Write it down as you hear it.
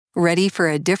Ready for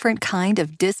a different kind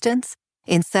of distance?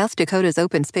 In South Dakota's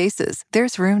open spaces,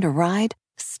 there's room to ride,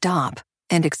 stop,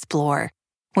 and explore.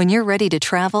 When you're ready to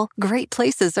travel, great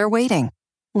places are waiting.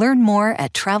 Learn more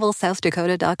at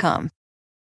travelsouthdakota.com.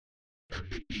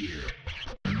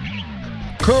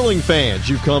 Curling fans,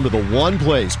 you've come to the one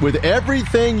place with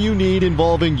everything you need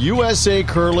involving USA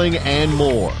curling and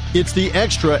more. It's the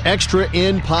Extra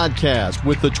In podcast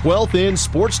with the 12th In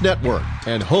Sports Network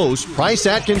and hosts Price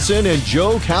Atkinson and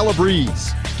Joe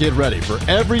Calabrese. Get ready for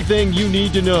everything you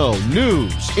need to know: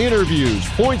 news, interviews,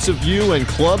 points of view, and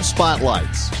club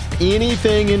spotlights.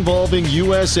 Anything involving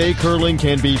USA curling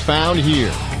can be found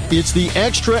here. It's the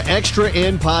Extra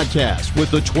In podcast with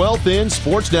the 12th In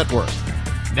Sports Network.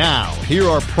 Now, here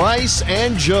are Price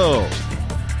and Joe.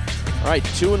 All right,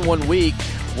 2 in 1 week.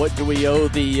 What do we owe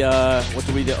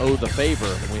the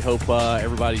favor? We hope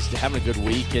everybody's having a good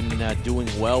week and doing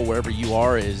well wherever you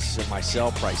are. Is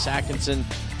myself, Price Atkinson,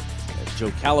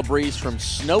 Joe Calabrese from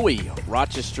snowy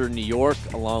Rochester, New York,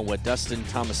 along with Dustin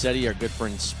Tomasetti, our good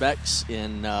friend Specs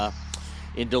in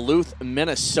Duluth,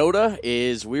 Minnesota.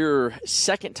 We're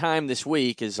second time this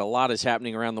week as a lot is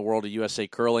happening around the world of USA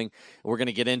curling. We're going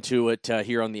to get into it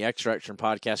here on the Extra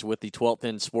podcast with the 12th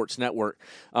In Sports Network.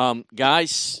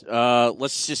 Guys,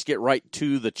 let's just get right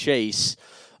to the chase.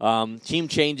 Team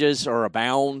changes are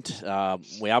abound.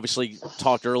 We obviously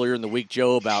talked earlier in the week,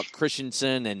 Joe, about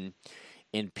Christensen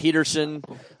and Peterson.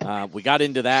 We got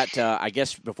into that. I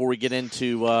guess before we get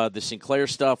into the Sinclair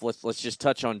stuff, let's just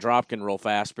touch on Dropkin real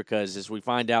fast, because as we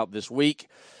find out this week,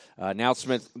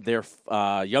 announcement, their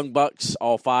Young Bucks,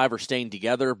 all 5 are staying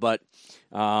together, but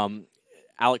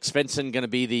Alex Svensson going to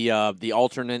be the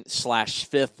alternate /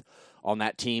 5th on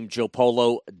that team. Joe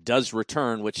Polo does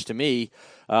return, which to me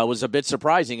was a bit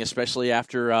surprising, especially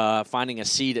after finding a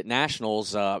seat at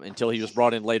Nationals until he was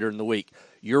brought in later in the week.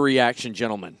 Your reaction,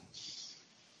 gentlemen?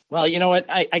 Well, you know what?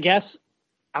 I guess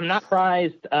I'm not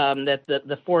surprised that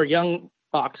the 4 Young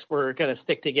Bucks were going to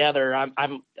stick together.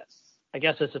 I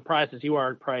guess as surprised as you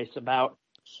are, Price, about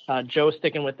Joe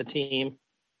sticking with the team.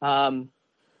 I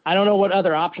don't know what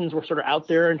other options were sort of out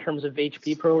there in terms of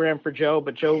HP program for Joe,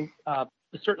 but Joe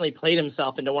certainly played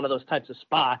himself into one of those types of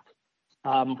spots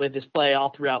with his play all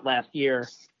throughout last year.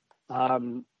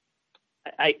 I'm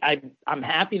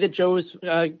happy that Joe's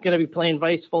going to be playing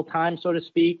vice full time, so to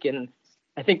speak, and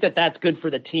I think that that's good for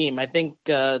the team. I think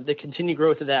the continued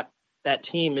growth of that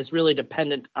team is really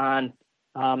dependent on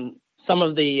some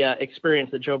of the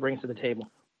experience that Joe brings to the table.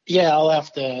 Yeah, I'll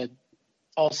have to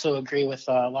also agree with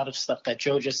a lot of stuff that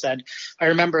Joe just said. I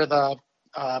remember the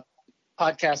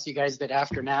podcast you guys did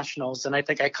after Nationals, and I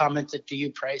think I commented to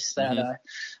you, Price, that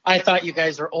I thought you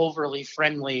guys were overly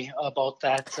friendly about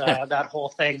that that whole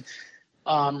thing.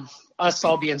 Us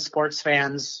all being sports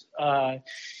fans, other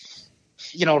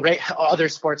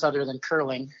sports other than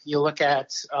curling, you look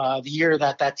at the year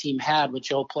that team had with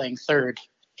Joe playing 3rd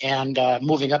and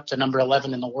moving up to number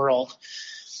 11 in the world,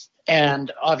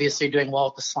 and obviously doing well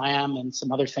at the Slam and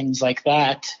some other things like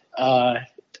that.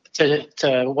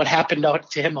 To what happened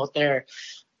to him out there,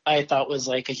 I thought was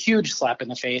like a huge slap in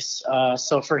the face.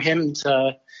 So for him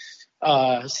to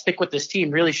stick with this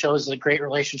team really shows the great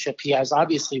relationship he has,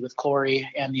 obviously, with Corey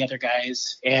and the other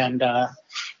guys. And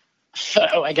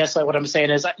I guess what I'm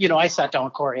saying is, I sat down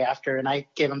with Corey after and I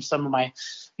gave him some of my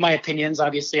opinions.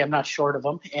 Obviously, I'm not short of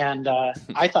them. And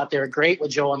I thought they were great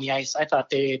with Joe on the ice. I thought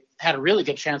they had a really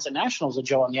good chance at Nationals with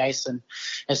Joe on the ice. And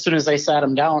as soon as they sat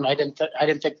him down, I didn't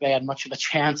think they had much of a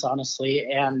chance, honestly.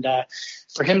 And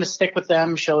for him to stick with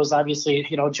them shows, obviously,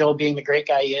 Joe being the great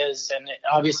guy he is. And it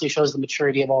obviously shows the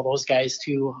maturity of all those guys,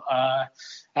 too.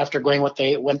 After going what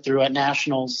they went through at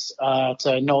Nationals,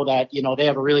 to know that, they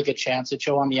have a really good chance at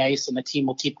Joe on the ice and the team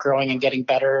will keep growing and getting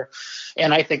better.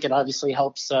 And I think it obviously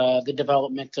helps the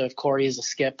development of Corey as a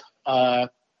skip.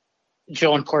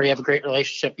 Joe and Corey have a great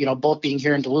relationship, both being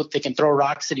here in Duluth, they can throw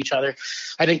rocks at each other.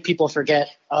 I think people forget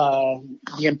the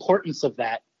importance of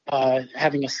that.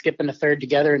 Having a skip and a 3rd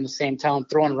together in the same town,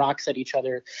 throwing rocks at each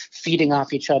other, feeding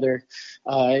off each other.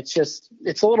 It's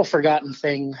a little forgotten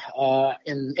thing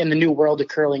in the new world of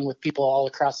curling, with people all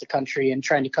across the country and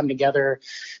trying to come together.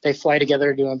 They fly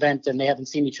together to an event and they haven't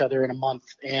seen each other in a month,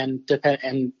 and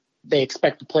they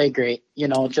expect to play great.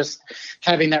 Just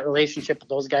having that relationship with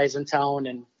those guys in town,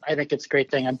 and I think it's a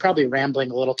great thing. I'm probably rambling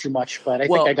a little too much, but I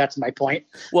think I got to my point.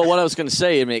 Well, what I was going to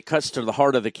say, it cuts to the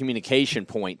heart of the communication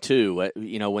point too.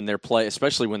 When they're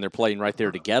especially when they're playing right there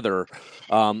together.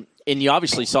 And you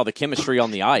obviously saw the chemistry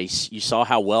on the ice. You saw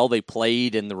how well they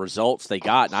played and the results they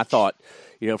got. And I thought,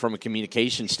 from a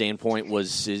communication standpoint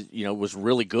was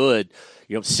really good.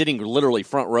 Sitting literally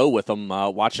front row with them,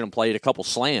 watching them play at a couple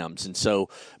slams. And so,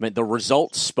 the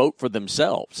results spoke for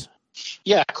themselves.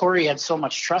 Yeah, Corey had so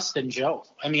much trust in Joe.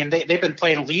 They've been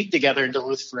playing league together in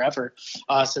Duluth forever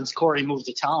since Corey moved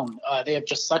to town. They have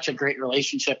just such a great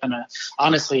relationship and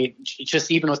honestly,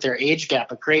 just even with their age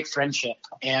gap, a great friendship.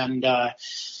 And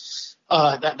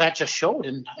that just showed.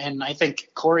 And I think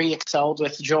Corey excelled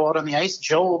with Joe out on the ice.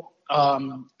 Joe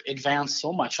advanced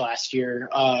so much last year.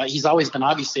 He's always been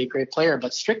obviously a great player,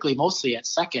 but strictly mostly at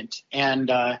second. And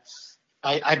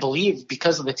I believe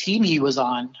because of the team he was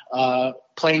on,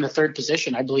 playing the third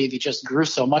position, I believe he just grew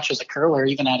so much as a curler,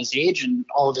 even at his age and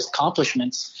all of his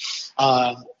accomplishments.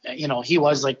 He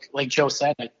was like Joe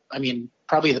said,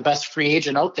 probably the best free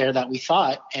agent out there that we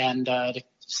thought. And to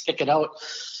stick it out,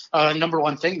 number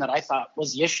one thing that I thought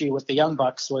was the issue with the Young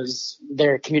Bucks was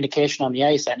their communication on the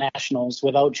ice at Nationals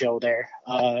without Joe there.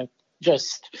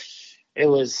 It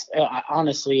was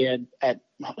honestly, and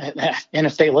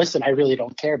if they listen, I really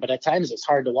don't care. But at times it's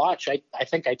hard to watch. I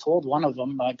think I told one of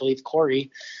them, I believe Corey,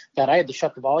 that I had to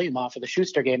shut the volume off of the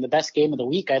Schuster game, the best game of the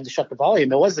week. I had to shut the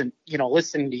volume. It wasn't,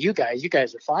 listening to you guys. You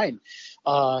guys are fine.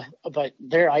 But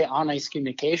their on-ice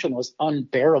communication was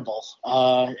unbearable.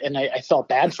 And I felt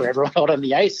bad for everyone out on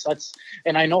the ice.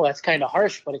 And I know that's kind of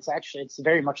harsh, but it's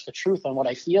very much the truth on what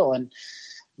I feel. And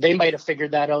they might have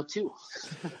figured that out too.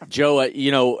 Joe,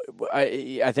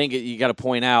 I think you got to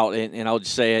point out, and I'll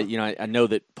just say, I know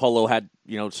that Polo had,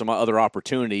 some other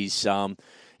opportunities,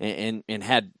 and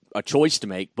had a choice to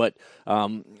make, but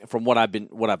from what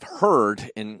I've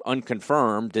heard and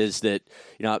unconfirmed is that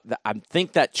I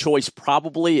think that choice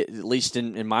probably, at least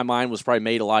in my mind, was probably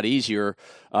made a lot easier.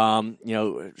 Sean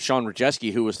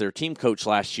Rajewski, who was their team coach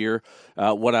last year,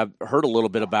 what I've heard a little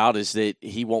bit about is that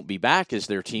he won't be back as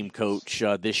their team coach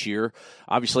this year.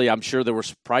 Obviously, I'm sure there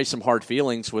was probably some hard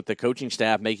feelings with the coaching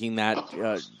staff making that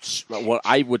what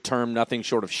I would term nothing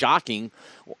short of shocking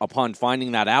upon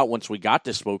finding that out once we got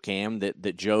to Spokane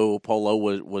that Joe Polo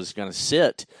was going to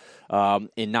sit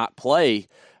and not play.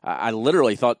 I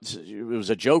literally thought it was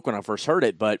a joke when I first heard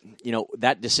it, but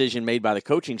that decision made by the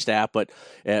coaching staff. But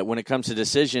when it comes to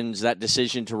decisions, that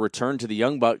decision to return to the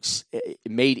Young Bucks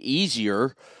made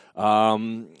easier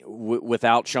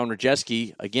without Sean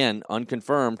Rajewski, again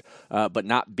unconfirmed, but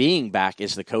not being back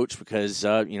as the coach because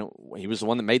he was the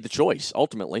one that made the choice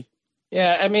ultimately.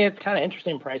 Yeah, it's kind of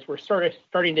interesting, Price. We're sort of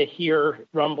starting to hear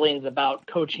rumblings about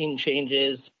coaching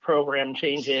changes, program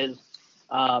changes.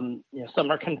 Some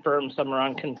are confirmed, some are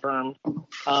unconfirmed.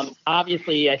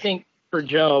 Obviously, I think for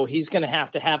Joe, he's going to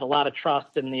have a lot of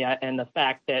trust in the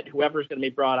fact that whoever's going to be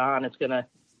brought on is going to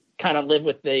kind of live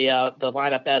with the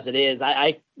lineup as it is.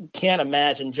 I can't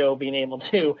imagine Joe being able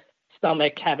to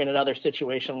stomach having another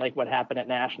situation like what happened at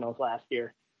Nationals last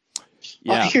year.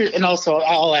 Yeah. And also,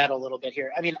 I'll add a little bit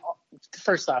here.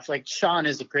 First off, Sean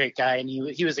is a great guy, and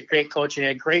he was a great coach and he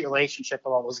had a great relationship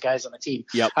with all those guys on the team.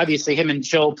 Yep. Obviously, him and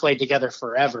Joe played together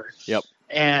forever. Yep.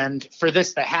 And for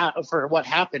this for what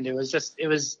happened, it was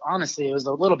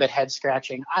a little bit head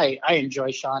scratching. I enjoy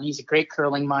Sean. He's a great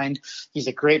curling mind. He's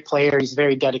a great player. He's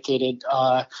very dedicated.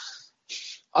 I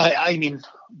don't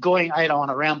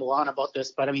want to ramble on about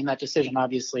this, but that decision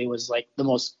obviously was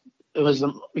it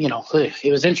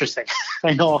was interesting.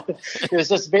 I know it was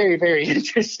just very, very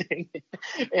interesting.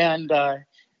 And,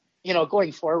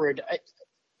 going forward,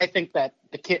 I think that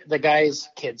the guys,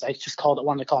 kids, I just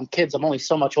wanted to call them kids. I'm only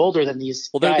so much older than these guys.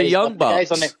 Well, they're the Young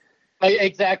Bucks.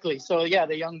 Exactly. So yeah,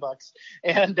 the Young Bucks.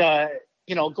 And,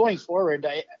 going forward,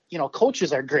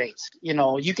 coaches are great.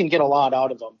 You can get a lot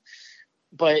out of them.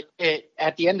 But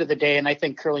at the end of the day, and I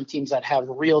think curling teams that have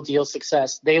real deal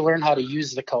success, they learn how to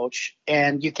use the coach.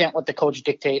 And you can't let the coach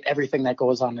dictate everything that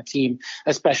goes on the team,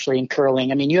 especially in curling.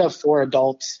 You have 4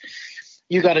 adults.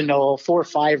 You got to know 4 or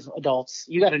 5 adults.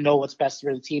 You got to know what's best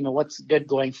for the team and what's good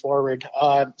going forward.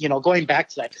 Going back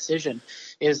to that decision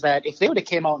is that if they would have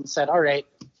came out and said, all right,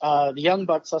 the Young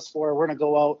Bucks, us 4, we're going to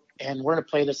go out and we're going to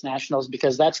play this Nationals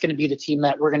because that's going to be the team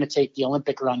that we're going to take the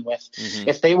Olympic run with. Mm-hmm.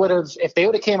 If they would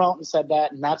have came out and said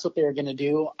that, and that's what they were going to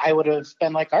do, I would have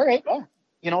been like, all right, well,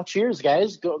 cheers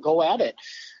guys, go at it.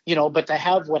 But to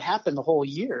have what happened the whole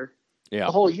year and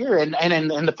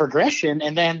the progression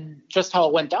and then just how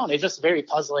it went down, it's just very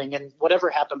puzzling. And whatever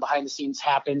happened behind the scenes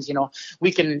happens.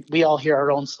 We all hear our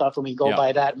own stuff and we go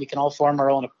by that and we can all form our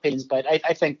own opinions. But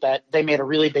I think that they made a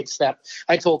really big step.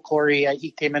 I told Corey,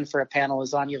 he came in for a panel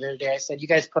lasagna the other day. I said, you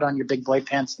guys put on your big boy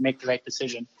pants to make the right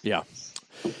decision. Yeah.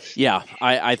 Yeah,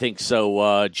 I think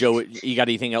so. Joe, you got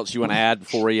anything else you want to add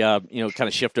before we kind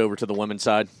of shift over to the women's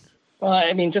side? Well,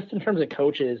 just in terms of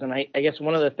coaches, and I guess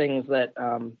one of the things that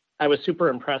I was super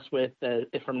impressed with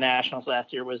from nationals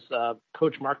last year was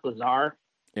Coach Mark Lazar.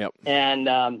 Yep. And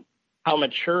how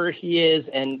mature he is.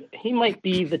 And he might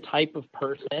be the type of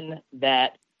person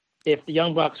that if the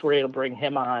Young Bucks were able to bring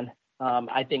him on,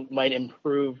 I think might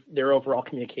improve their overall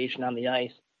communication on the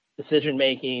ice,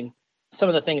 decision-making, some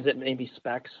of the things that maybe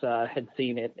Specs had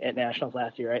seen at nationals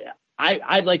last year.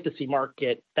 I'd like to see Mark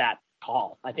get that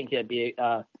call. I think it'd be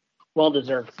a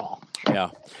well-deserved call. Yeah.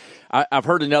 I've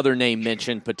heard another name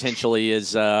mentioned potentially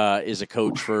is a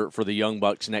coach for the Young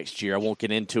Bucks next year. I won't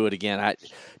get into it again. I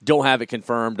don't have it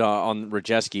confirmed on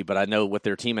Rajewski, but I know with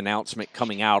their team announcement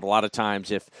coming out, a lot of times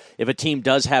if a team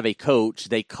does have a coach,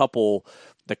 they couple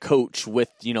the coach with,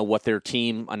 what their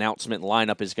team announcement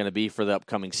lineup is going to be for the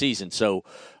upcoming season. So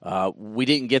we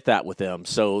didn't get that with them.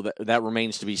 So that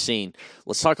remains to be seen.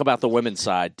 Let's talk about the women's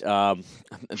side.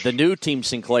 The new team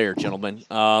Sinclair, gentlemen.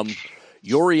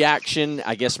 Your reaction,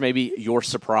 I guess maybe your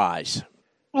surprise.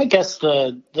 I guess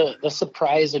the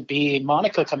surprise would be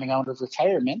Monica coming out of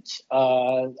retirement.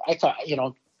 I thought,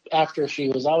 after she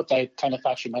was out, I kind of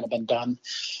thought she might have been done.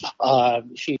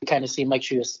 She kind of seemed like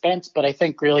she was spent, but I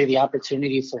think really the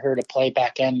opportunity for her to play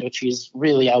back end, which she's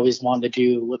really always wanted to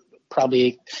do,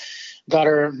 probably got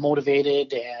her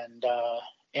motivated,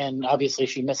 and obviously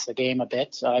she missed the game a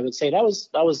bit. I would say that was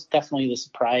definitely the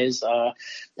surprise,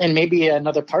 and maybe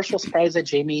another partial surprise that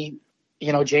Jamie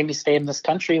stayed in this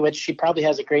country, which she probably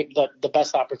has the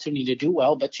best opportunity to do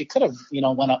well, but she could have,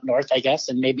 went up north, I guess,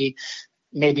 and maybe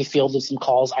fielded some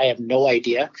calls. I have no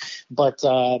idea, but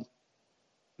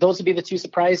those would be the two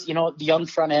surprises. The young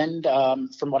front end,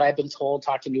 from what I've been told,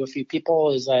 talking to a few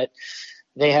people, is that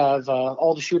they have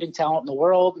all the shooting talent in the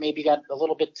world, maybe got a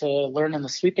little bit to learn in the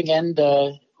sweeping end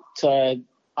to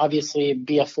obviously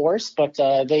be a force, but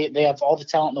they have all the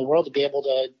talent in the world to be able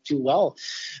to do well.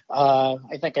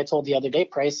 I think I told the other day,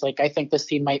 Price, I think this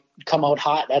team might come out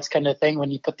hot. That's kind of thing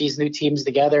when you put these new teams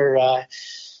together.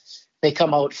 They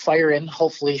come out firing.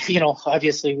 Hopefully,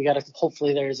 obviously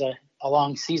hopefully there's a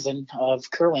long season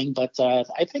of curling, but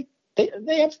I think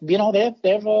they have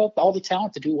all the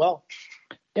talent to do well.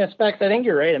 Yeah, Specs, I think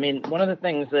you're right. I mean, one of the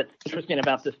things that's interesting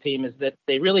about this team is that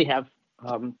they really have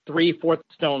 3 fourth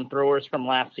stone throwers from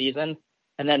last season,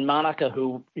 and then Monica,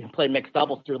 who played mixed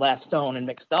doubles through last stone and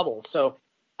mixed doubles. So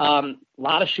a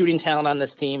lot of shooting talent on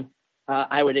this team.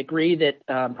 I would agree that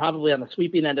probably on the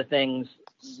sweeping end of things,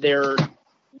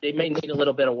 they may need a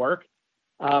little bit of work.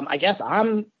 I guess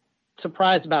I'm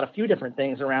surprised about a few different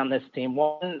things around this team.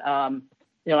 One,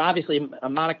 obviously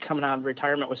Monica coming out of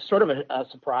retirement was sort of a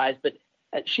surprise, but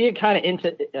she had kind of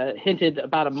hinted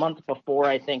about a month before,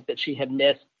 I think, that she had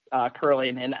missed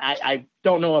curling. And I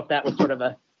don't know if that was sort of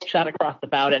a shot across the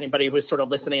bow to anybody who was sort of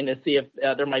listening to see if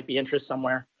there might be interest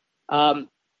somewhere. But,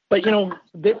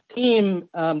 this team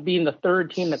being the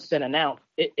third team that's been announced,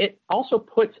 it also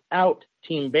puts out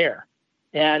Team Bear.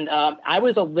 And I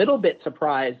was a little bit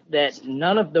surprised that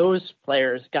none of those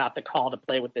players got the call to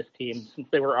play with this team since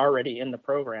they were already in the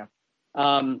program.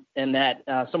 And that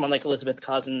someone like Elizabeth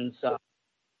Cousins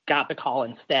got the call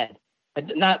instead.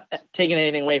 Not taking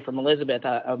anything away from Elizabeth,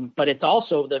 but it's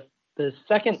also the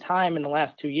second time in the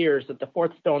last 2 years that the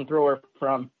fourth stone thrower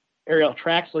from Ariel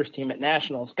Traxler's team at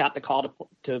Nationals got the call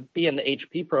to be in the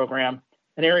HP program,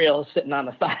 and Ariel is sitting on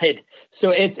the side. So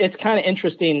it's kind of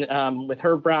interesting with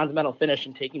her bronze medal finish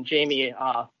and taking Jamie,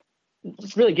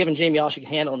 really giving Jamie all she can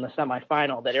handle in the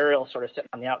semifinal, that Ariel's sort of sitting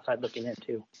on the outside looking in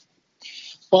too.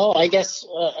 Well, I guess,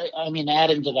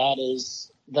 adding to that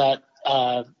is that,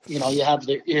 you have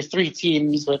your 3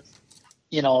 teams with,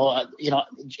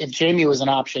 if Jamie was an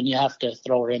option, you have to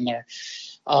throw her in there.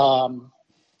 I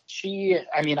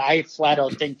flat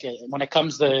out think when it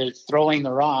comes to throwing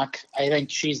the rock, I think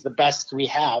she's the best we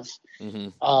have. Mm-hmm.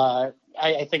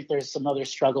 I think there's some other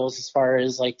struggles as far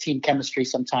as team chemistry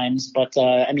sometimes, but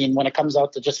when it comes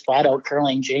out to just flat out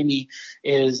curling, Jamie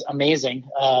is amazing.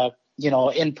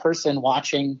 In person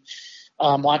watching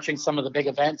some of the big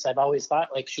events, I've always thought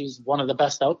she's one of the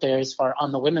best out there as far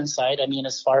on the women's side.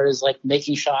 As far as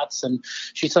making shots, and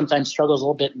she sometimes struggles a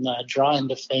little bit in the draw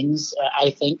end of things. I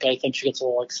think she gets a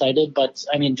little excited, but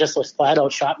just with flat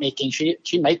out shot making,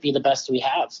 she might be the best we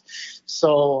have.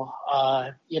 So,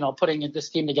 putting this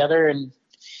team together, and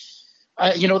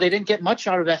they didn't get much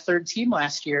out of that third team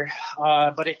last year,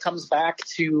 but it comes back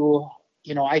to,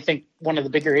 I think one of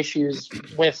the bigger issues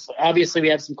with, obviously we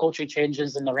have some coaching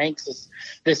changes in the ranks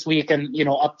this week and,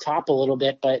 up top a little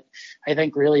bit, but I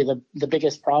think really the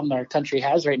biggest problem our country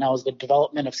has right now is the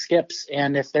development of skips.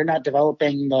 And if they're not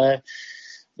developing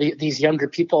these younger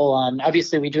people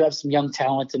obviously we do have some young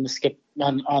talent in the skip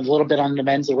on a little bit on the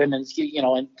men's or women's,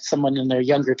 and someone in their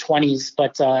younger 20s,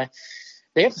 but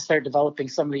they have to start developing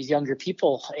some of these younger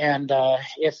people. And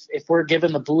if we're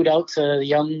giving the boot out to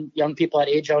young people at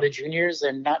age out of juniors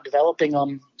and not developing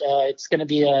them, it's going to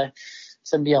be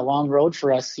a long road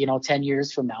for us, 10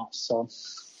 years from now. So.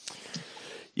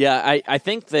 Yeah, I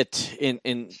think that,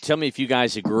 and tell me if you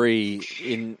guys agree,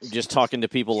 in just talking to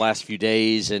people the last few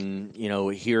days and,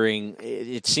 hearing,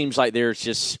 it seems like there's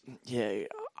just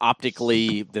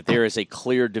optically that there is a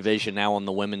clear division now on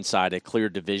the women's side, a clear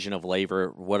division of labor,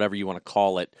 whatever you want to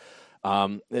call it,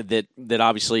 that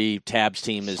obviously Tab's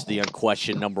team is the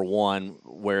unquestioned number one,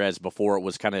 whereas before it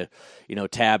was kind of,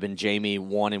 Tab and Jamie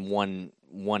 1 and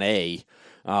 1A.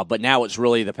 But now it's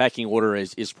really the pecking order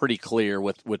is pretty clear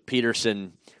with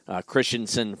Peterson,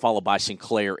 Christensen, followed by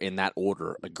Sinclair in that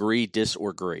order. Agree,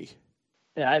 disagree?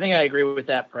 Yeah, I think I agree with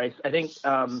that, Price. I think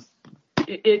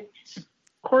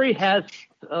Corey has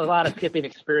a lot of skipping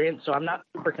experience, so I'm not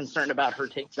super concerned about her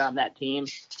taking on that team.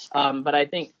 But I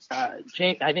think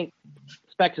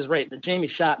Specs is right. The Jamie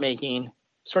shot making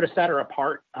sort of set her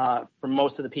apart from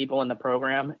most of the people in the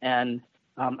program, and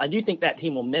I do think that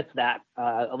team will miss that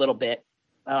a little bit.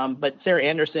 But Sarah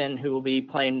Anderson, who will be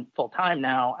playing full time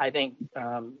now, I think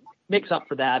makes up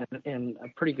for that in a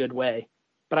pretty good way.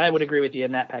 But I would agree with you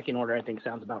in that pecking order. I think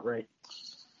sounds about right.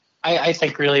 I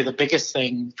think really the biggest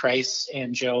thing, Price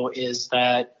and Joe, is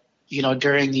that,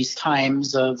 during these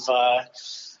times of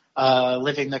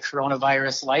living the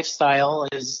coronavirus lifestyle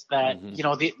is that,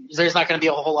 there's not going to be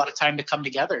a whole lot of time to come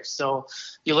together. So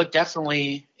you look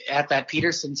definitely at that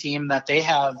Peterson team that they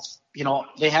have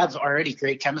already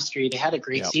great chemistry. They had a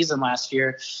great season last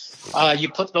year. You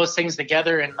put those things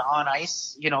together and on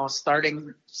ice,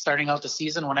 starting out the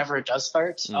season whenever it does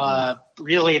start.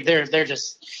 Really, they're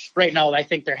just right now. I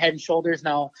think they're head and shoulders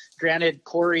now. Granted,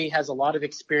 Corey has a lot of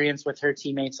experience with her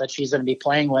teammates that she's going to be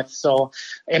playing with, so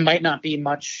it might not be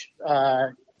much.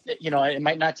 It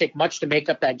might not take much to make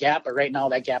up that gap, but right now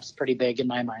that gap's pretty big in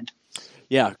my mind.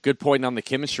 Yeah, good point on the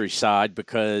chemistry side,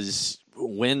 because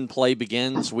when play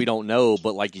begins, we don't know.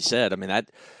 But like you said, I mean,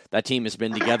 that team has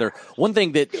been together. One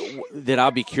thing that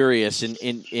I'll be curious, and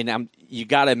you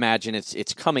got to imagine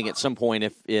it's coming at some point,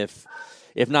 if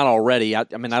not already. I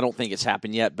mean, I don't think it's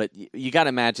happened yet, but you got to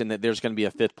imagine that there's going to be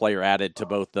a fifth player added to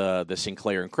both the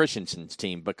Sinclair and Christensen's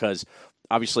team, because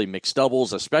obviously mixed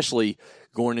doubles, especially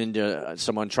going into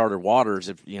some uncharted waters,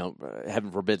 if, heaven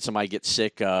forbid somebody gets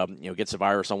sick, gets a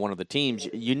virus on one of the teams,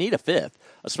 you need a fifth,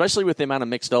 especially with the amount of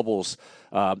mixed doubles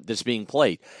that's being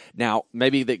played. Now,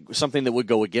 maybe something that would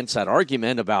go against that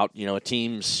argument about,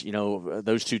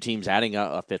 those two teams adding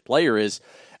a fifth player is,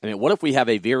 what if we have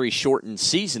a very shortened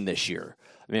season this year?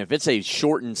 If it's a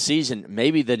shortened season,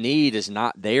 maybe the need is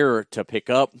not there to pick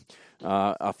up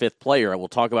a fifth player. We'll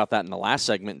talk about that in the last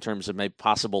segment in terms of maybe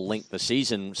possible length of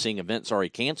season, seeing events already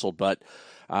canceled. But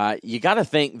you got to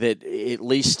think that at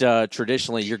least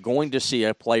traditionally you're going to see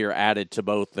a player added to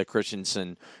both the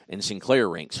Christensen and Sinclair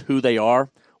rinks. Who they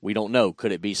are, we don't know.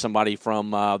 Could it be somebody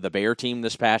from the Bear team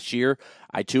this past year?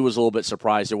 I, too, was a little bit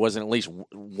surprised there wasn't at least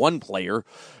one player,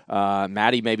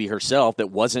 Maddie maybe herself, that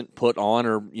wasn't put on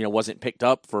or wasn't picked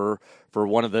up for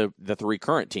one of the three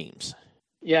current teams.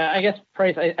 Yeah, I guess,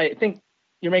 Price, I think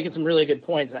you're making some really good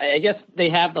points. I guess they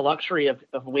have the luxury of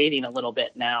waiting a little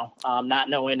bit now, not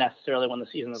knowing necessarily when the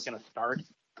season is going to start.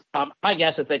 My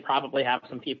guess is they probably have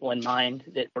some people in mind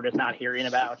that we're just not hearing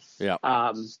about. Yeah.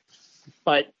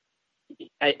 But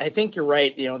I think you're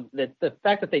right, that the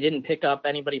fact that they didn't pick up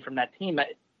anybody from that team,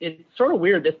 it's sort of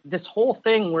weird. This whole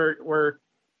thing where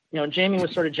Jamie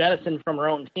was sort of jettisoned from her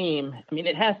own team,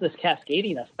 it has this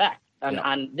cascading effect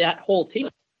on that whole team.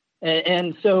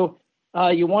 And so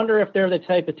you wonder if they're the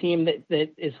type of team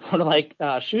that is sort of like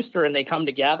Schuster, and they come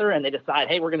together and they decide,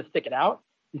 hey, we're going to stick it out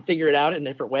and figure it out in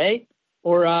a different way.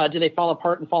 Or do they fall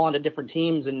apart and fall onto different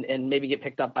teams and maybe get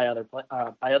picked up by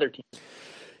other teams?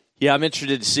 Yeah, I'm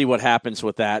interested to see what happens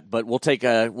with that, but we'll take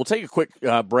a quick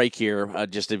break here.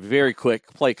 Just a very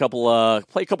quick play a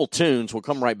couple tunes. We'll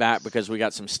come right back because we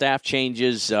got some staff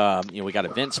changes. We got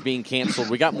events being canceled.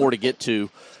 We got more to get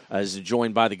to. As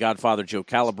joined by the Godfather Joe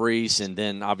Calabrese, and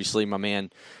then obviously my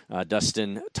man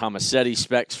Dustin Tomasetti,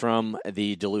 Specs from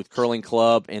the Duluth Curling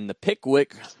Club and the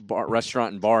Pickwick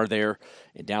Restaurant and Bar there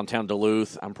in downtown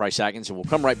Duluth. I'm Price Atkinson. We'll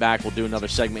come right back. We'll do another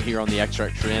segment here on the Extra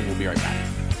End. We'll be right back.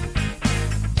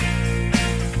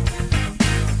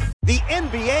 The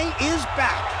NBA is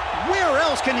back. Where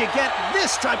else can you get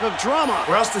this type of drama?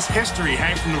 Where else does history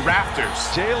hang from the rafters?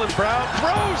 Jaylen Brown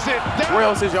throws it down. Where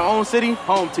else is your own city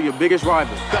home to your biggest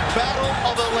rival? The Battle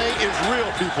of LA is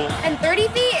real, people. And 30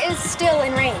 feet is still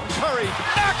in range. Curry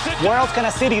knocks it. Where else can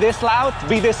a city this loud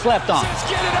be this slept on? Let's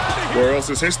get it out of here. Where else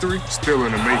is history still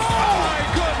in the making? Oh,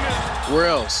 my goodness. Where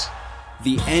else?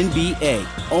 The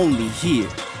NBA, only here.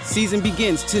 Season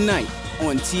begins tonight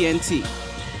on TNT.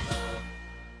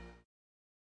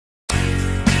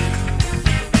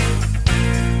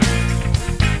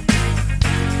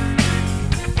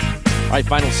 All right,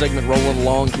 final segment rolling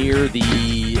along here.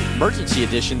 The emergency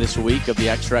edition this week of the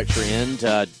Extra End.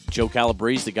 Joe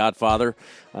Calabrese, the Godfather.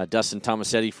 Dustin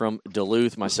Tomasetti from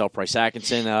Duluth. Myself, Price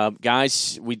Atkinson.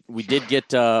 Guys, we did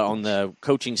get on the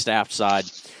coaching staff side,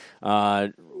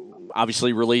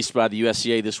 obviously released by the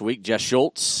USCA this week, Jess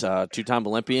Schultz, two-time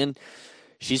Olympian.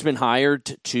 She's been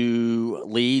hired to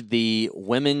lead the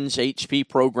women's HP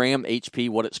program, HP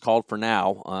what it's called for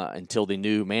now, until the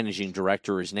new managing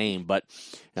director is named. But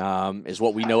is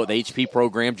what we know at the HP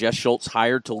program. Jess Schultz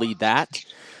hired to lead that.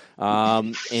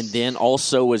 And then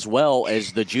also as well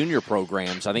as the junior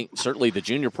programs. I think certainly the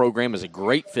junior program is a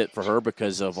great fit for her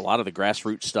because of a lot of the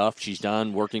grassroots stuff she's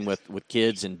done working with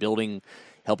kids and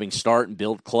helping start and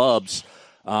build clubs.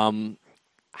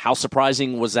 How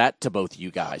surprising was that to both of you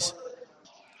guys?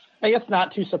 I guess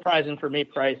not too surprising for me,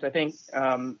 Price. I think,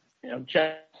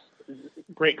 Jess,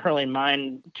 great curling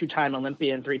mind, two-time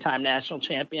Olympian, three-time national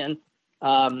champion,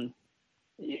 has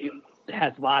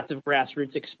lots of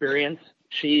grassroots experience.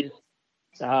 She's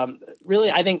really,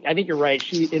 I think you're right.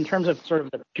 She, in terms of sort of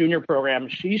the junior program,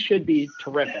 she should be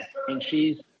terrific. I mean,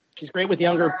 she's great with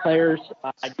younger players.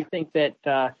 I do think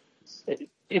that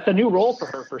it's a new role for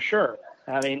her for sure.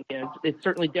 I mean, it's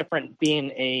certainly different being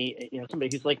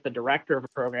somebody who's like the director of a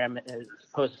program as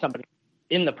opposed to somebody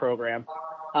in the program.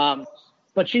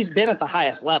 But she's been at the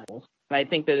highest levels. And I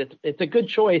think that it's a good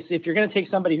choice. If you're going to take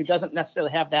somebody who doesn't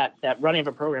necessarily have that running of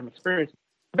a program experience,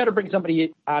 you better bring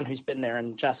somebody on who's been there.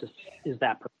 And Jess is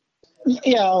that person.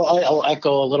 Yeah, I'll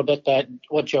echo a little bit that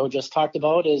what Joe just talked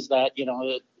about is that,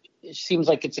 it seems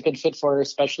like it's a good fit for her,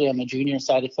 especially on the junior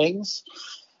side of things.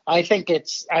 I think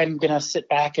I'm going to sit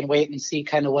back and wait and see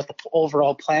kind of what the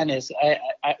overall plan is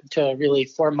to really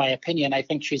form my opinion. I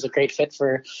think she's a great fit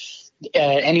for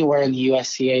anywhere in the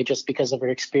USCA just because of her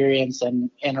experience and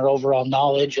her overall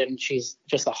knowledge. And she's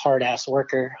just a hard ass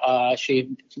worker.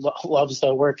 She loves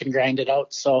to work and grind it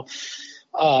out. So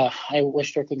I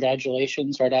wished her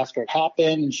congratulations right after it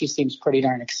happened. And she seems pretty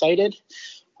darn excited.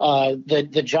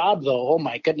 The job, though, oh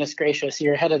my goodness gracious,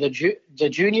 you're ahead of the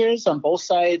juniors on both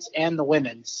sides and the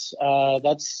women's.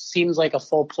 That seems like a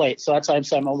full plate. So that's why I'm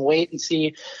saying I'm going to wait and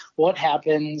see what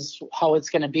happens, how it's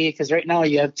going to be. Because right now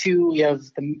you have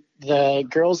the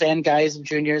girls and guys and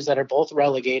juniors that are both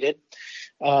relegated.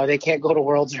 They can't go to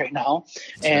Worlds right now.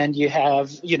 And you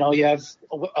have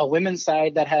a women's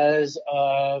side that has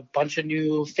a bunch of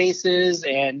new faces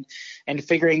and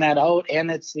figuring that out. And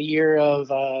it's the year of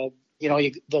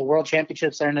the World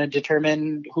Championships are going to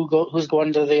determine who's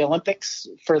going to the Olympics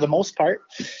for the most part.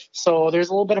 So there's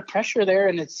a little bit of pressure there,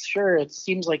 and it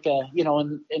seems like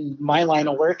in my line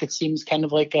of work, it seems kind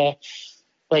of like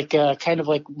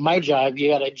my job.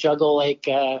 You got to juggle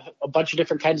a bunch of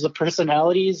different kinds of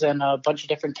personalities and a bunch of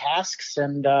different tasks,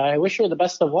 and I wish her the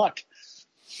best of luck.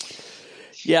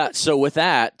 Yeah. So with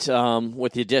that,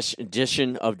 with the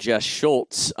addition of Jess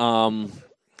Schultz,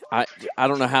 I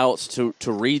don't know how else to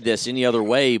read this any other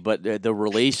way, but the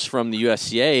release from the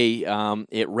USCA,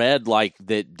 it read like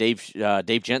that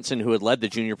Dave Jensen, who had led the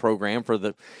junior program for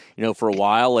a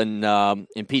while,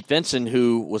 and Pete Vinson,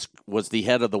 who was the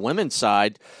head of the women's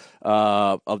side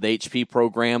of the HP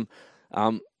program.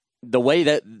 The way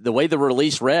the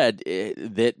release read,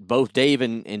 that both Dave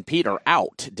and Pete are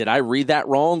out. Did I read that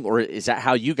wrong, or is that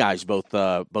how you guys both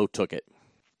took it?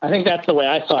 I think that's the way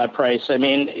I saw it, Price. I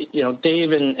mean,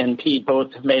 Dave and Pete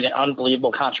both have made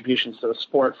unbelievable contributions to the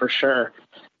sport for sure.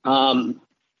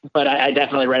 But I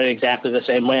definitely read it exactly the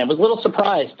same way. I was a little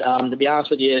surprised, to be honest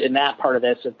with you, in that part of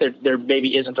this, that there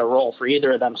maybe isn't a role for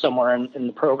either of them somewhere in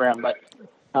the program. But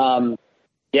I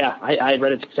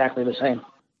read it exactly the same.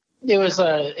 It was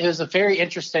a very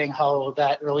interesting how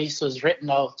that release was written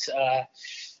out.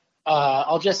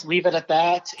 I'll just leave it at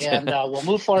that, and we'll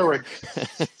move forward.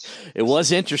 It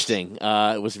was interesting.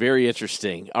 It was very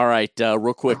interesting. All right,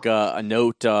 real quick, a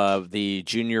note: the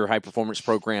junior high performance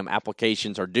program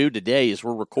applications are due today, as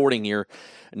we're recording here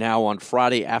now on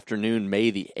Friday afternoon,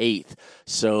 May the 8th.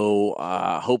 So,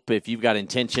 hope if you've got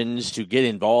intentions to get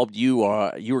involved, you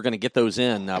are going to get those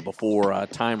in before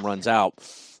time runs out.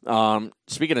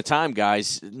 Speaking of time,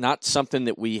 guys, not something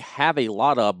that we have a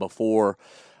lot of before.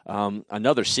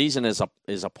 Another season is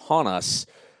upon us,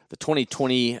 the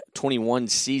 2020-21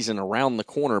 season around the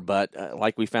corner, but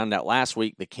like we found out last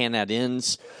week, the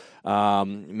Canadians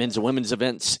men's and women's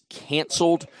events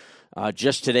canceled.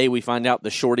 Just today we find out the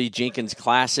Shorty Jenkins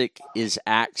Classic is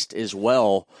axed as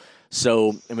well.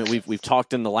 So, I mean, we've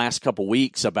talked in the last couple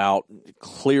weeks about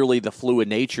clearly the fluid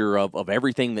nature of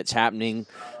everything that's happening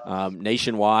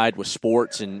nationwide with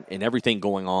sports and everything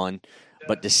going on.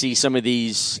 But to see some of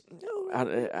these,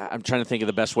 I'm trying to think of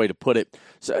the best way to put it.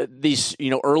 So these,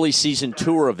 early season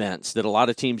tour events that a lot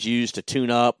of teams use to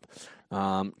tune up,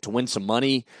 to win some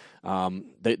money.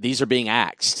 These are being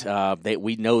axed.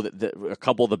 We know that a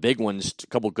couple of the big ones, a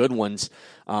couple good ones.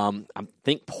 I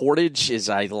think Portage, as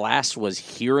I last was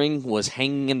hearing, was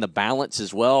hanging in the balance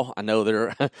as well. I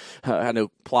know I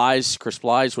know Chris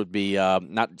Plies would be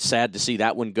not sad to see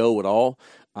that one go at all.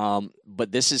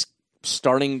 But this is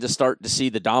starting to see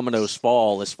the dominoes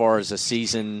fall as far as a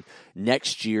season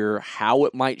next year, how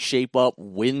it might shape up,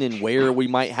 when and where we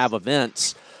might have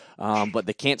events. But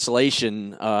the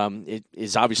cancellation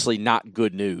is obviously not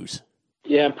good news.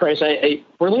 Yeah, Price,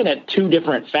 we're looking at two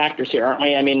different factors here, aren't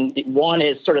we? I mean, one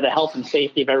is sort of the health and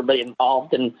safety of everybody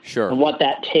involved and what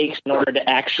that takes in order to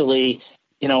actually,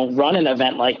 run an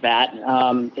event like that.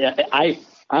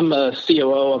 I'm a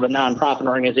COO of a nonprofit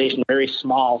organization, very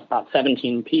small, about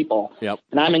 17 people. Yep.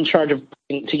 And I'm in charge of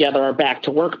putting together our back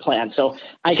to work plan. So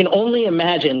I can only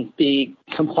imagine the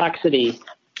complexity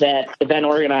that event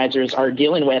organizers are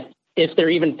dealing with if they're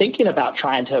even thinking about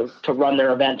trying to run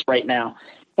their events right now.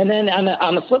 And then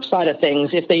on the flip side of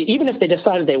things, even if they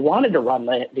decided they wanted to run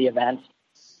the events,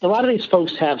 a lot of these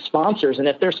folks have sponsors, and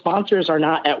if their sponsors are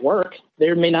not at work,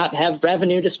 they may not have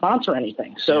revenue to sponsor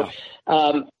anything. So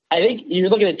I think you're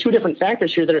looking at two different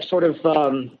factors here that are sort of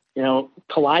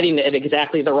colliding at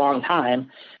exactly the wrong time.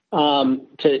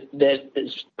 That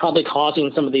is probably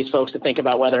causing some of these folks to think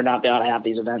about whether or not they ought to have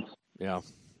these events. Yeah.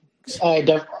 I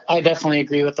definitely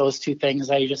agree with those two things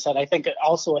that you just said. I think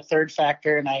also a third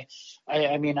factor, and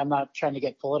I mean, I'm not trying to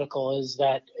get political, is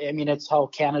that, I mean, it's how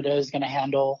Canada is going to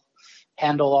handle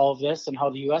all of this and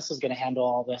how the U.S. is going to handle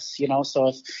all this,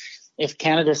 So if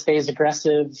Canada stays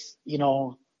aggressive,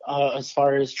 as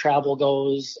far as travel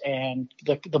goes and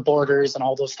the borders and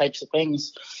all those types of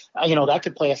things, that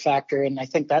could play a factor. And I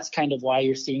think that's kind of why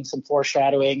you're seeing some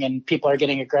foreshadowing and people are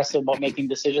getting aggressive about making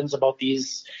decisions about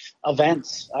these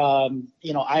events. I'm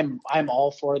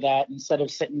all for that. Instead of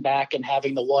sitting back and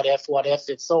having the what if,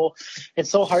 it's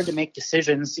so hard to make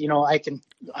decisions.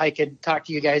 I could talk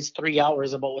to you guys 3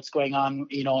 hours about what's going on,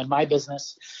 in my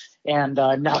business, and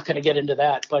I'm not going to get into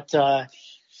that, but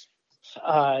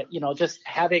just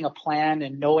having a plan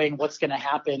and knowing what's going to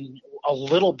happen a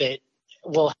little bit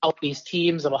will help these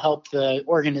teams. It will help the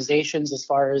organizations, as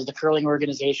far as the curling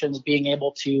organizations, being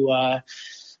able to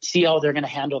see how they're going to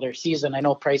handle their season. I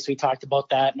know, Price, we talked about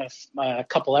that in a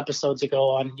couple episodes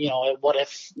ago on, what if,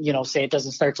 say it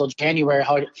doesn't start till January,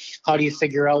 how do you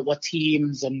figure out what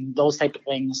teams and those type of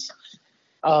things?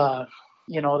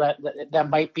 That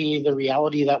might be the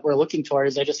reality that we're looking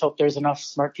towards. I just hope there's enough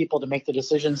smart people to make the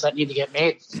decisions that need to get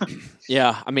made.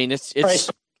 Yeah, I mean, it's.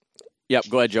 Yep,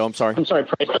 go ahead, Joe. I'm sorry,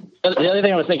 Price. The other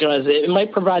thing I was thinking was it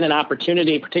might provide an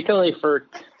opportunity, particularly for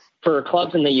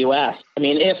clubs in the U.S. I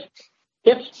mean, if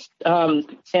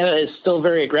Canada is still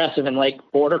very aggressive and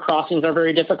border crossings are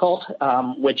very difficult,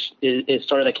 which is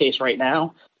sort of the case right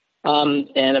now. And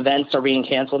events are being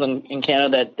canceled in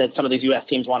Canada that some of these U.S.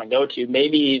 teams want to go to.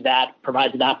 Maybe that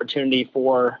provides an opportunity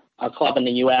for a club in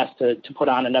the U.S. to put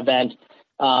on an event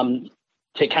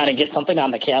to kind of get something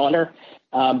on the calendar.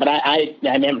 But I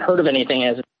haven't heard of anything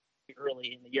as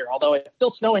early in the year, although it's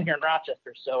still snowing here in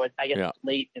Rochester, so I guess it's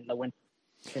late in the winter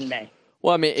in May.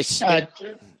 Well, I mean,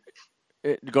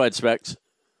 go ahead, Specs.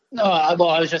 No, well,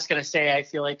 I was just going to say, I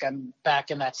feel like I'm back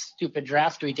in that stupid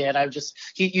draft we did.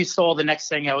 You stole the next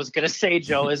thing I was going to say,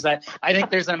 Joe, is that I think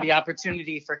there's going to be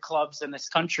opportunity for clubs in this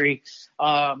country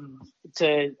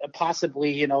to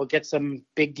possibly, get some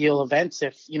big deal events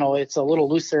if, it's a little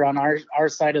looser on our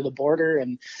side of the border,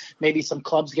 and maybe some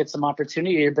clubs get some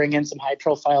opportunity to bring in some high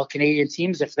profile Canadian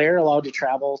teams if they're allowed to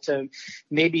travel to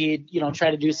maybe,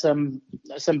 try to do some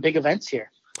big events here.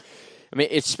 I mean,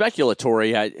 it's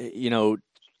speculatory,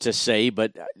 to say,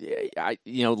 but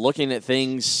looking at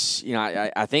things,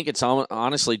 I think it's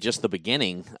honestly just the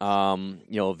beginning.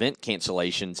 Event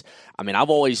cancellations. I mean,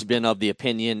 I've always been of the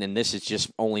opinion, and this is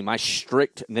just only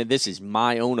this is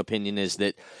my own opinion, is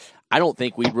that I don't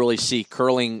think we really see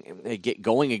curling get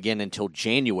going again until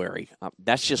January.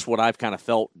 That's just what I've kind of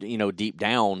felt, deep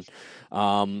down.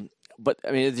 But,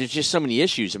 I mean, there's just so many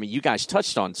issues. I mean, you guys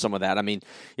touched on some of that. I mean,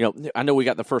 I know we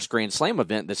got the first Grand Slam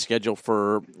event that's scheduled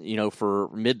for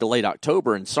mid to late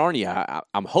October in Sarnia.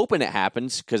 I'm hoping it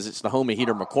happens because it's the home of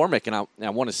Heater McCormick, and I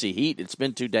want to see heat. It's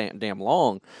been too damn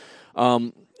long.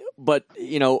 But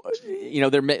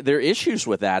there are issues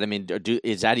with that. I mean,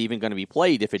 is that even going to be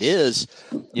played? If it is,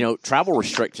 travel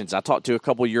restrictions. I talked to a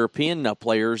couple of European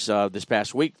players this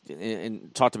past week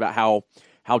and talked about how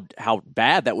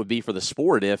bad that would be for the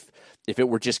sport if it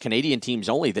were just Canadian teams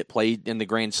only that played in the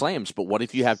Grand Slams. But what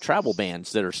if you have travel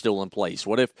bans that are still in place?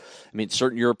 What if,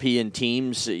 certain European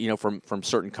teams, from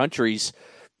certain countries,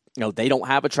 they don't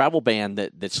have a travel ban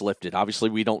that's lifted. Obviously,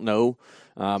 we don't know,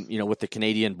 with the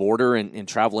Canadian border and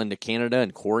travel into Canada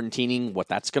and quarantining, what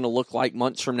that's going to look like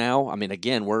months from now.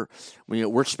 Again,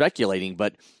 we're speculating,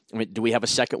 but do we have a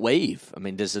second wave?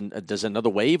 Does another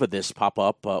wave of this pop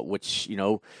up? Which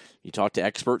you talk to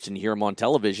experts and you hear them on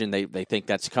television, they think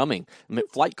that's coming.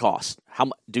 Flight costs.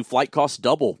 How do flight costs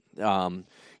double?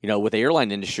 With the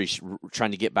airline industry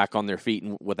trying to get back on their feet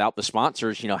and without the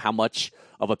sponsors, how much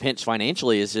of a pinch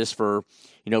financially is this for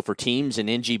teams and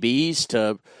NGBs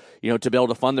to be able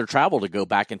to fund their travel to go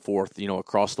back and forth,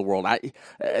 across the world.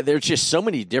 There's just so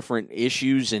many different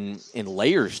issues and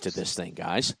layers to this thing,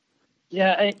 guys.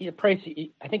 Yeah, Price,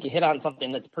 I think you hit on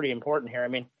something that's pretty important here.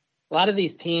 A lot of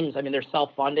these teams, they're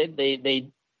self-funded.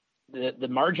 The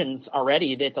margins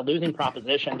already, it's a losing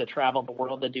proposition to travel the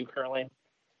world to do curling.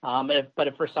 But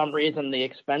if for some reason the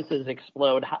expenses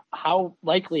explode, how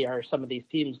likely are some of these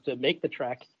teams to make the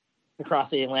trek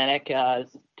across the Atlantic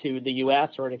to the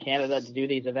U.S. or to Canada to do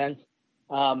these events?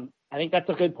 I think that's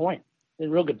a good point, a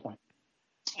real good point.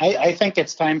 I think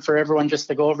it's time for everyone just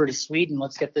to go over to Sweden.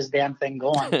 Let's get this damn thing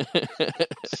going.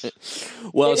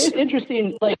 Well, it's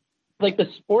interesting, like the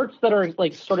sports that are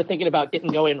sort of thinking about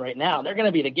getting going right now, they're going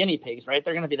to be the guinea pigs, right?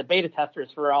 They're going to be the beta testers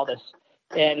for all this.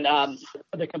 And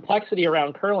the complexity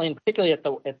around curling, particularly at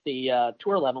the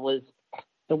tour level, is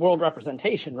the world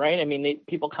representation, right?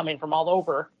 People coming from all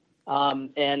over,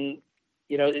 and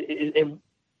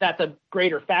that's a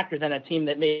greater factor than a team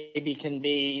that maybe can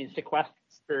be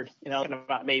sequestered,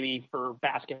 maybe for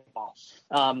basketball.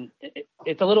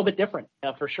 It's a little bit different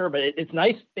for sure, but it's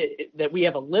nice that we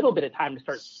have a little bit of time to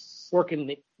start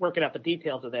working out the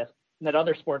details of this, and that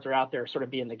other sports are out there sort of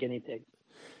being the guinea pigs.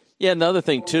 Yeah, another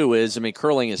thing, too, is,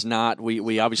 curling is not,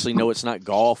 we obviously know it's not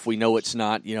golf. We know it's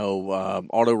not,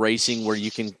 auto racing where you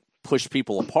can push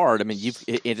people apart.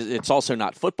 It's also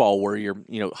not football where you're,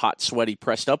 hot, sweaty,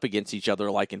 pressed up against each other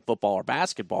like in football or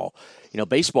basketball.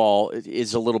 Baseball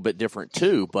is a little bit different,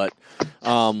 too. But,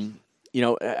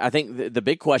 I think the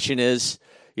big question is,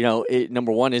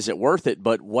 number one, is it worth it?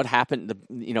 But what happened?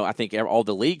 I think all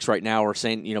the leagues right now are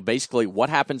saying, basically, what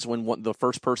happens when the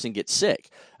first person gets sick?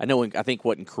 I think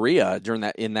in Korea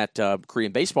in that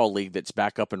Korean baseball league that's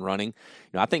back up and running,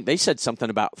 I think they said something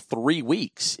about 3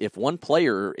 weeks. If one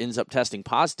player ends up testing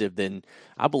positive, then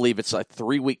I believe it's a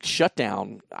 3-week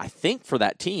shutdown. I think for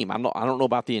that team. I don't know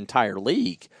about the entire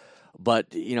league, but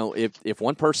if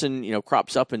one person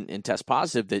crops up and tests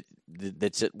positive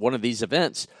that's at one of these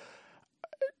events.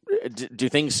 Do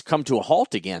things come to a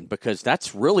halt again? Because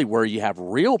that's really where you have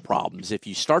real problems. If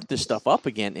you start this stuff up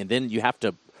again and then you have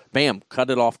to, bam, cut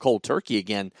it off cold turkey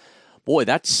again, boy,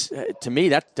 that's, to me,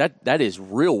 that is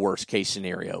real worst case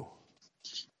scenario.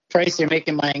 Price, you're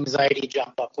making my anxiety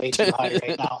jump up way too high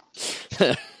right now.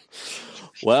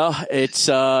 Well, it's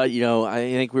I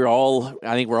think we're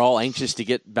all anxious to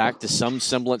get back to some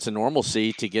semblance of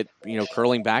normalcy, to get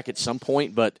curling back at some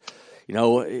point, but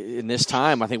in this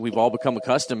time, I think we've all become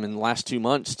accustomed in the last 2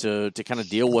 months to kind of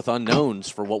deal with unknowns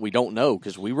for what we don't know,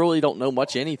 because we really don't know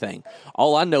much anything.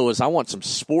 All I know is I want some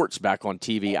sports back on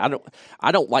TV.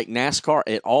 I don't like NASCAR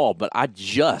at all, but I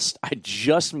just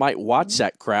might watch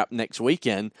that crap next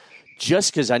weekend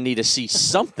just because I need to see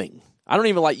something. I don't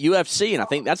even like UFC, and I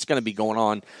think that's going to be going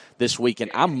on this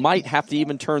weekend. I might have to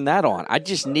even turn that on. I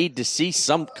just need to see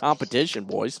some competition,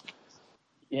 boys.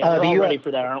 Yeah, we're all ready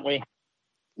for that, aren't we?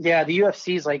 Yeah, the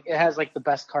UFC's it has the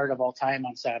best card of all time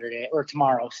on Saturday or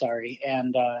tomorrow. Sorry,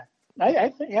 and I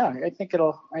think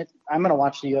I'm gonna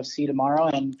watch the UFC tomorrow,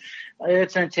 and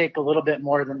it's gonna take a little bit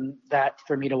more than that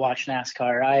for me to watch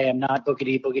NASCAR. I am not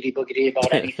boogity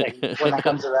about anything when it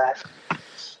comes to that.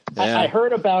 Yeah. I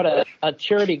heard about a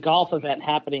charity golf event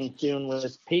happening soon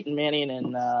with Peyton Manning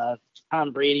and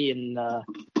Tom Brady and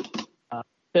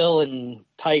Phil and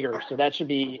Tiger. So that should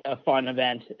be a fun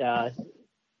event.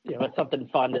 It's something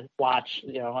fun to watch,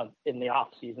 in the off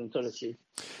season, so to speak.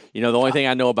 The only thing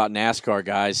I know about NASCAR,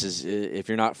 guys, is if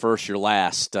you're not first, you're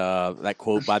last. That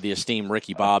quote by the esteemed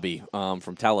Ricky Bobby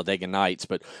from Talladega Nights.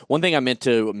 But one thing I meant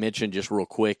to mention just real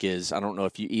quick is, I don't know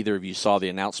if either of you saw the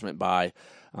announcement by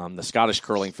the Scottish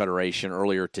Curling Federation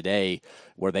earlier today,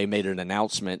 where they made an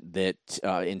announcement that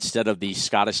instead of the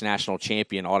Scottish national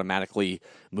champion automatically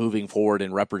moving forward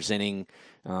and representing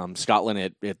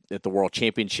Scotland at the World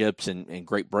Championships and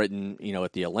Great Britain,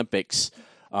 at the Olympics,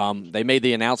 they made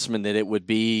the announcement that it would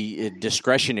be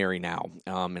discretionary now.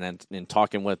 And in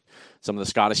talking with some of the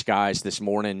Scottish guys this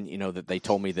morning, that they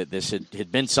told me that this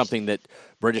had been something that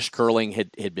British curling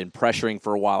had been pressuring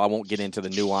for a while. I won't get into the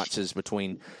nuances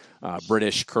between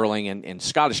British curling and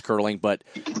Scottish curling, but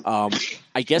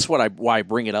I guess why I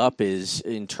bring it up is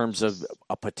in terms of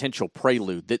a potential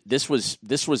prelude. That this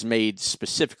was made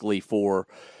specifically for,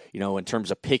 in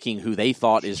terms of picking who they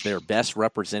thought is their best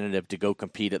representative to go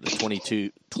compete at the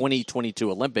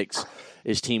 2022 Olympics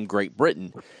is Team Great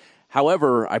Britain.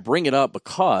 However, I bring it up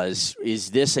because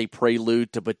is this a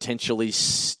prelude to potentially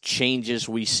changes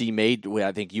we see made?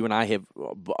 I think you and I have,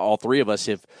 all three of us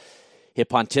have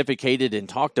pontificated and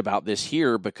talked about this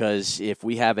here, because if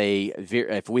we have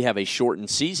a shortened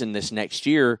season this next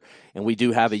year and we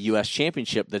do have a U.S.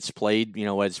 championship that's played,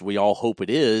 as we all hope it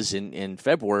is in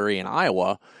February in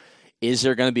Iowa, is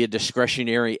there going to be a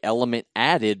discretionary element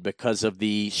added because of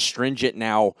the stringent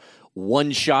now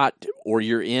one shot or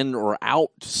you're in or out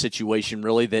situation,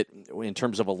 really, that in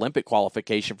terms of Olympic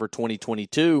qualification for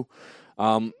 2022,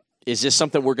 is this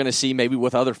something we're going to see maybe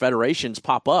with other federations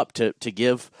pop up to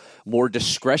give more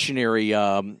discretionary,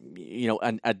 a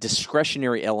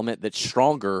discretionary element that's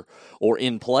stronger or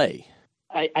in play?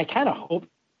 I kind of hope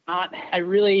not.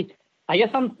 I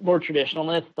guess I'm more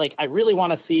traditionalist. Like, I really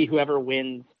want to see whoever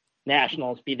wins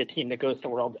nationals be the team that goes to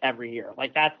Worlds every year.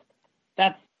 Like, that's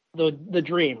the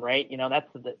dream, right? That's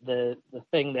the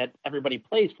thing that everybody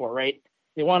plays for, right?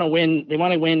 They want to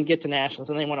win, get to nationals,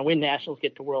 and they want to win nationals,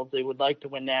 get to Worlds. They would like to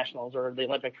win nationals or the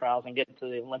Olympic trials and get to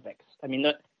the Olympics. I mean,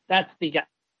 that's the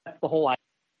whole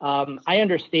idea. I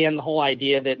understand the whole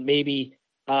idea that maybe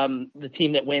the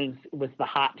team that wins was the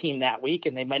hot team that week,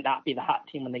 and they might not be the hot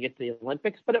team when they get to the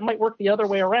Olympics, but it might work the other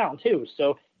way around too.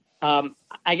 So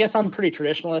I guess I'm pretty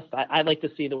traditionalist. I'd like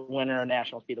to see the winner of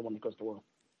nationals be the one that goes to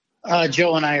Worlds.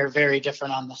 Joe and I are very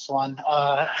different on this one.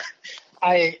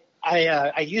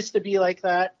 I used to be like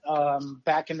that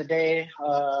back in the day,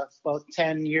 about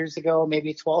 10 years ago,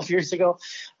 maybe 12 years ago.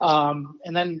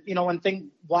 And then,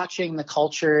 watching the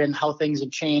culture and how things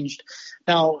have changed.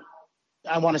 Now,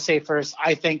 I want to say first,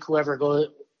 I think whoever goes,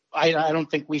 I don't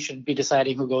think we should be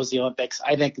deciding who goes to the Olympics.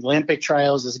 I think the Olympic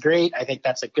trials is great. I think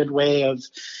that's a good way of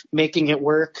making it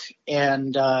work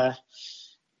and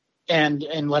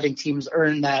letting teams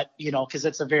earn that, because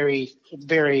it's a very,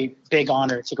 very big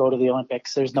honor to go to the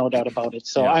Olympics. There's no doubt about it.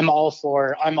 So yeah. I'm all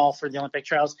for the Olympic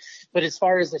trials. But as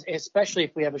far as, especially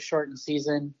if we have a shortened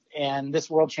season and this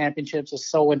World Championships is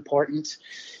so important,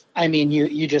 I mean,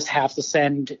 you just have to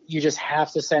send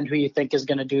who you think is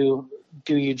going to do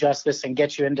you justice and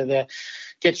get you into the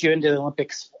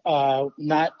Olympics.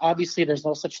 Not obviously, there's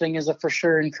no such thing as a for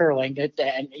sure in curling,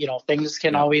 and things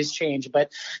can always change.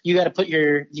 But you got to put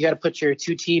your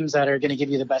two teams that are going to give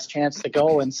you the best chance to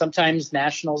go. And sometimes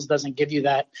nationals doesn't give you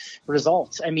that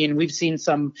result. I mean, we've seen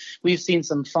some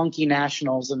funky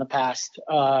nationals in the past.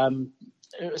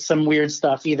 Some weird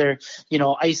stuff, either,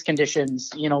 ice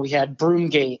conditions, we had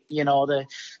Broomgate,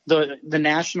 the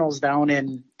nationals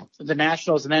and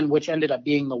then which ended up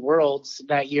being the Worlds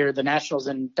that year, the nationals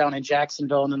down in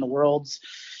Jacksonville, and then the Worlds,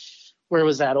 where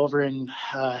was that, over in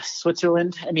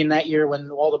Switzerland? I mean, that year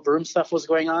when all the broom stuff was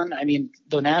going on, I mean,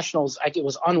 the nationals, it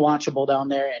was unwatchable down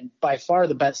there, and by far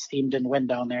the best team didn't win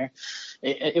down there.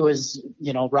 It was,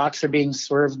 rocks are being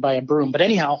swerved by a broom. But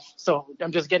anyhow, so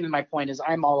I'm just getting to my point is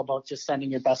I'm all about just sending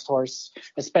your best horse,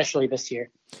 especially this year.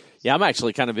 Yeah, I'm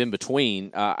actually kind of in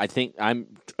between. I think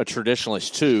I'm a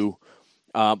traditionalist too.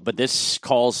 But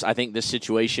I think this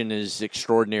situation is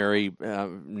extraordinary,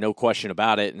 no question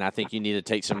about it. And I think you need to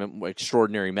take some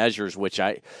extraordinary measures, with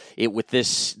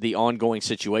the ongoing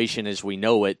situation as we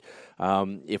know it,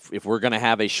 if we're going to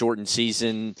have a shortened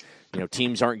season,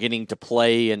 teams aren't getting to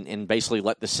play and basically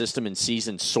let the system and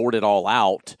season sort it all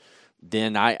out,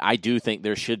 then I do think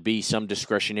there should be some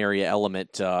discretionary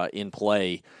element in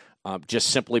play, just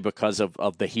simply because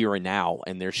of the here and now.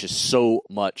 And there's just so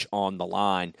much on the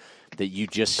line that you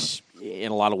just,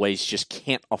 in a lot of ways, just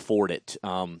can't afford it.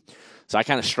 So I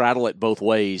kind of straddle it both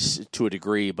ways to a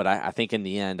degree, but I think in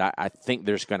the end, I think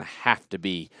there's going to have to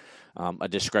be a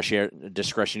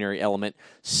discretionary element,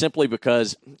 simply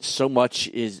because so much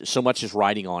is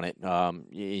riding on it.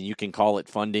 You can call it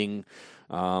funding,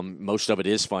 Most of it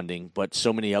is funding, but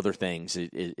so many other things,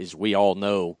 as we all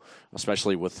know,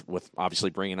 especially with obviously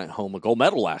bringing home a gold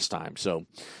medal last time. So,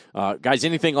 guys,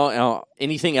 anything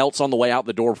else on the way out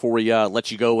the door before we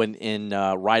let you go and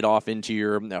ride off into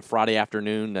your Friday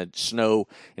afternoon? Snow,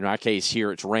 in our case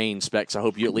here, it's rain. Specs, I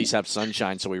hope you at least have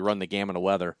sunshine so we run the gamut of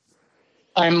weather.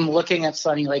 I'm looking at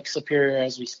sunny Lake Superior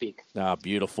as we speak.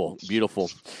 Beautiful, beautiful.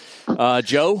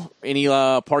 Joe, any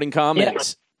parting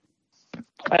comments? Yeah.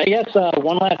 I guess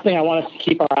one last thing I want us to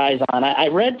keep our eyes on. I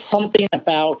read something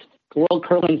about the World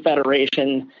Curling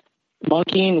Federation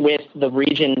monkeying with the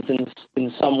regions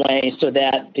in some way so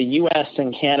that the U.S.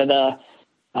 and Canada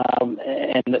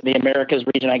and the Americas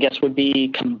region, I guess, would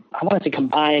be,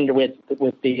 combined with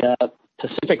the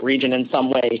Pacific region in some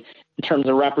way in terms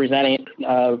of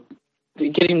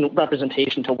getting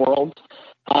representation to Worlds.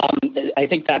 I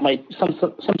think that might some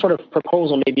sort of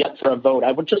proposal may be up for a vote.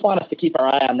 I would just want us to keep our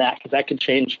eye on that because that could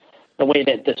change the way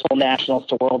that this whole nationals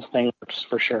to worlds thing works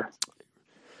for sure.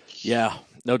 Yeah,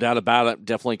 no doubt about it.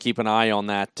 Definitely keep an eye on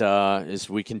that as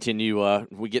we continue.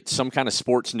 We get some kind of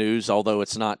sports news, although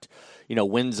it's not,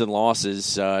 wins and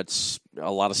losses. It's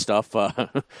a lot of stuff,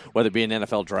 whether it be an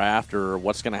NFL draft or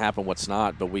what's going to happen, what's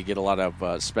not. But we get a lot of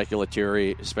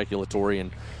speculatory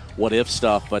and what-if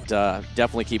stuff, but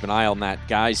definitely keep an eye on that.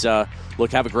 Guys,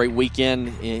 look, have a great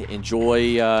weekend. Enjoy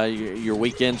your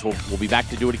weekends. We'll be back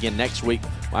to do it again next week.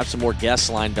 We'll have some more guests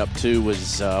lined up, too,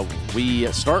 as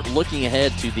we start looking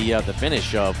ahead to the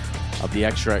finish of the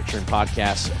Extra and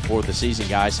podcast for the season,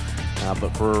 guys. But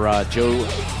for Joe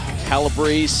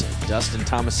Calabrese, Dustin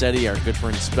Tomasetti, our good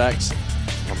friend Specs,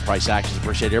 from Price Atkinson,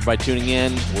 appreciate everybody tuning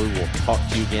in. We will talk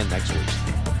to you again next week.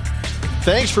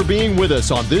 Thanks for being with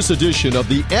us on this edition of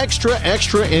the Extra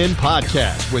In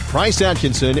podcast with Price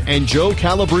Atkinson and Joe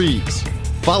Calabrese.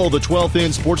 Follow the 12th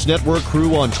In Sports Network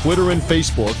crew on Twitter and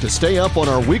Facebook to stay up on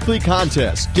our weekly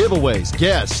contests, giveaways,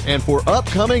 guests, and for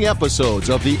upcoming episodes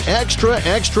of the Extra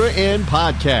In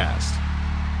podcast.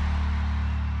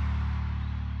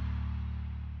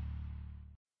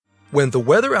 When the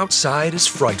weather outside is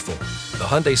frightful, the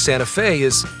Hyundai Santa Fe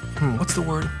is,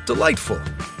 delightful.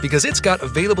 Because it's got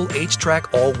available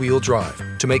H-Track all-wheel drive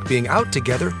to make being out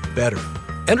together better.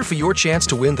 Enter for your chance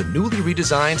to win the newly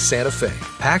redesigned Santa Fe,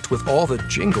 packed with all the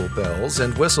jingle bells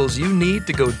and whistles you need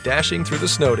to go dashing through the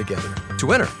snow together.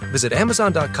 To enter, visit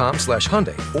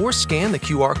Amazon.com/Hyundai or scan the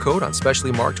QR code on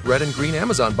specially marked red and green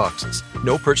Amazon boxes.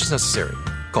 No purchase necessary.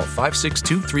 Call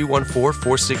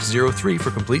 562-314-4603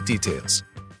 for complete details.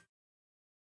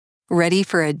 Ready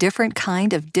for a different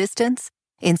kind of distance?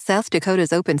 In South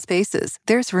Dakota's open spaces,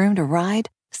 there's room to ride,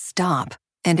 stop,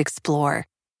 and explore.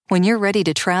 When you're ready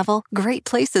to travel, great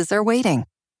places are waiting.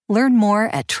 Learn more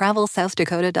at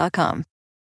TravelSouthDakota.com.